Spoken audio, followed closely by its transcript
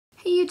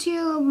Hey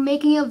YouTube,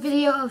 making a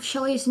video of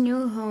Shelly's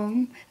new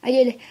home. I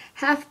did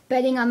half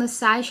bedding on the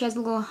side. She has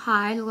a little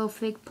hide, a little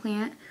fake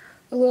plant,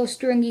 a little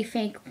stringy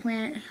fake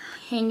plant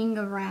hanging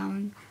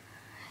around.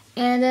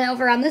 And then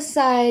over on this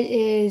side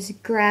is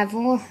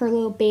gravel, her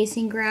little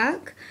basin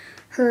grout,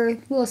 her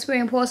little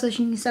swimming pool so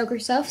she can soak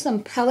herself,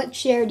 some pellets.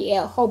 She already ate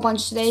a whole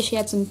bunch today. She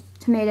had some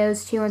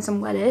tomatoes too and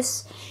some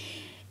lettuce.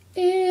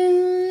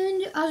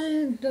 And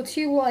the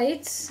two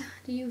lights,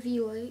 the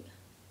UV light.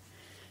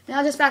 And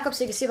I'll just back up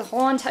so you can see the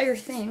whole entire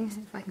thing,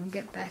 if I can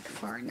get back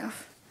far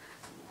enough.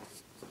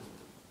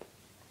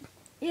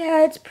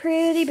 Yeah, it's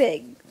pretty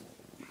big.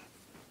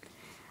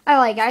 I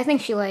like it. I think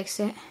she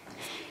likes it.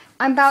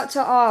 I'm about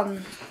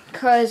to,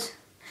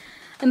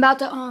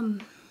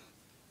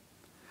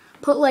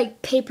 put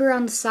like paper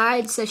on the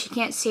side so she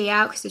can't see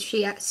out, because if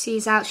she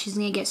sees out, she's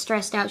gonna get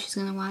stressed out. She's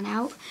gonna want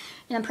out.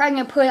 And I'm probably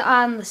gonna put it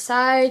on the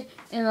side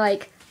and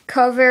like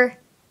cover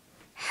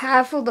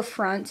half of the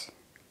front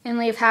and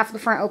leave half of the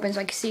front open so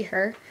I can see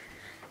her,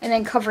 and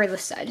then cover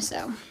this side.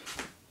 So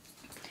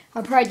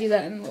I'll probably do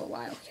that in a little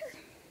while here.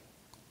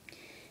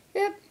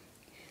 Yep.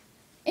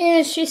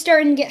 And she's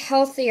starting to get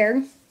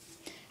healthier.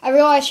 I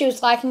realized she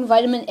was lacking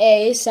vitamin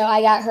A, so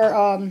I got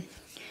her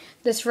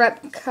this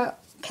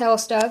Repcal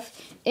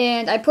stuff,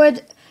 and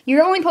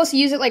you're only supposed to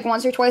use it like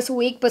once or twice a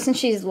week, but since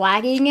she's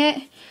lacking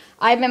it,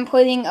 I've been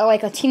putting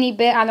like a teeny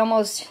bit on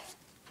almost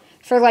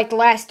for like the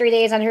last 3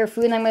 days on her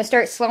food, and I'm going to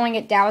start slowing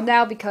it down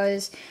now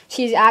because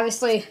she's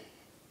obviously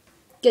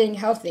getting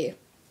healthy.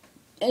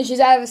 And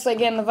she's obviously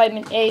getting the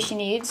vitamin A she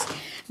needs.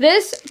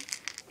 This,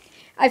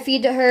 I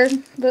feed to her.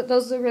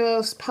 Those are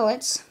those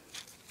pellets.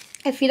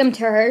 I feed them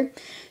to her.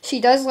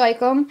 She does like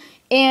them.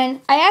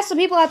 And I asked the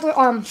people at the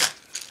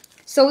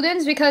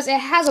Sodens because it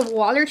has a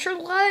water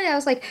turtle on it. I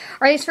was like,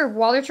 are these for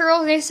water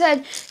turtles? And they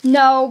said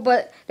no,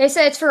 but they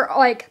said it's for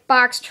like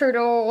box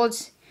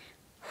turtles,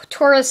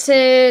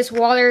 tortoises,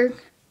 water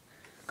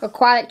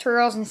aquatic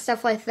turtles, and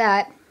stuff like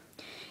that.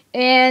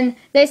 And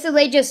they said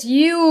they just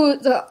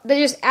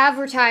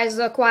advertise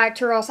the aquatic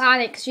turtles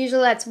on it because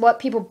usually that's what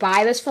people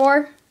buy this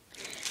for.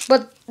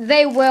 But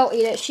they will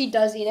eat it. She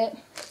does eat it.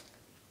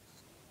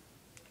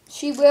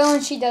 She will,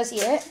 and she does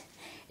eat it.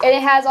 And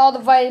it has all the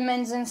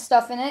vitamins and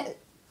stuff in it.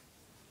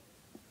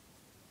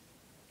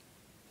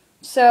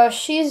 So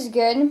she's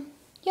good.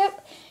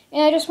 Yep.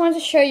 And I just wanted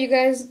to show you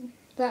guys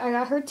that I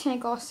got her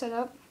tank all set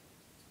up.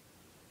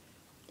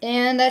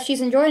 And that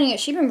she's enjoying it.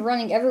 She's been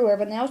running everywhere,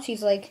 but now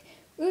she's like,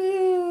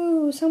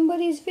 ooh,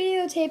 somebody's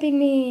videotaping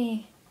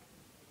me.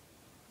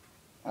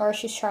 Or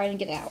she's trying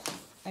to get out.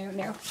 I don't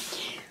know.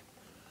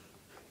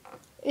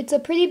 It's a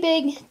pretty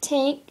big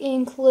tank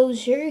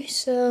enclosure,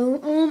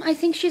 so I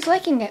think she's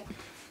liking it.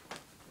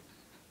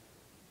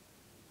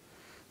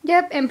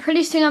 Yep, and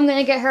pretty soon I'm going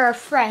to get her a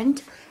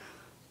friend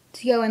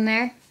to go in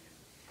there.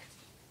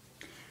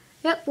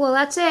 Yep, well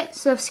that's it.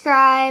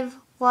 Subscribe,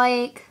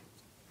 like,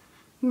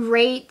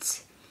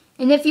 rate.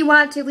 And if you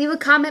want to, leave a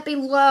comment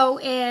below,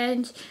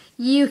 and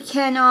you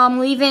can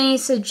leave any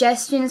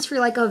suggestions for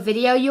like a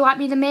video you want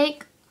me to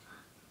make.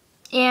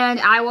 And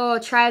I will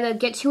try to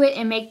get to it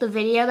and make the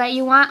video that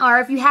you want. Or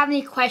if you have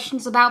any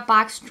questions about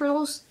box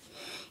turtles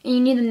and you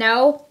need to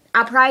know,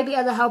 I'll probably be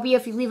able to help you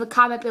if you leave a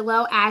comment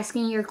below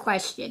asking your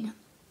question.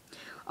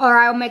 Or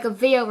I'll make a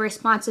video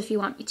response if you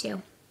want me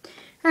to.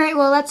 Alright,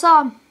 well that's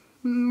all.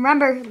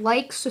 Remember,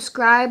 like,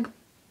 subscribe,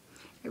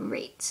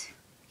 rate,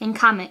 and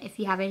comment if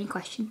you have any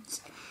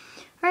questions.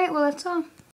 Alright, well that's all.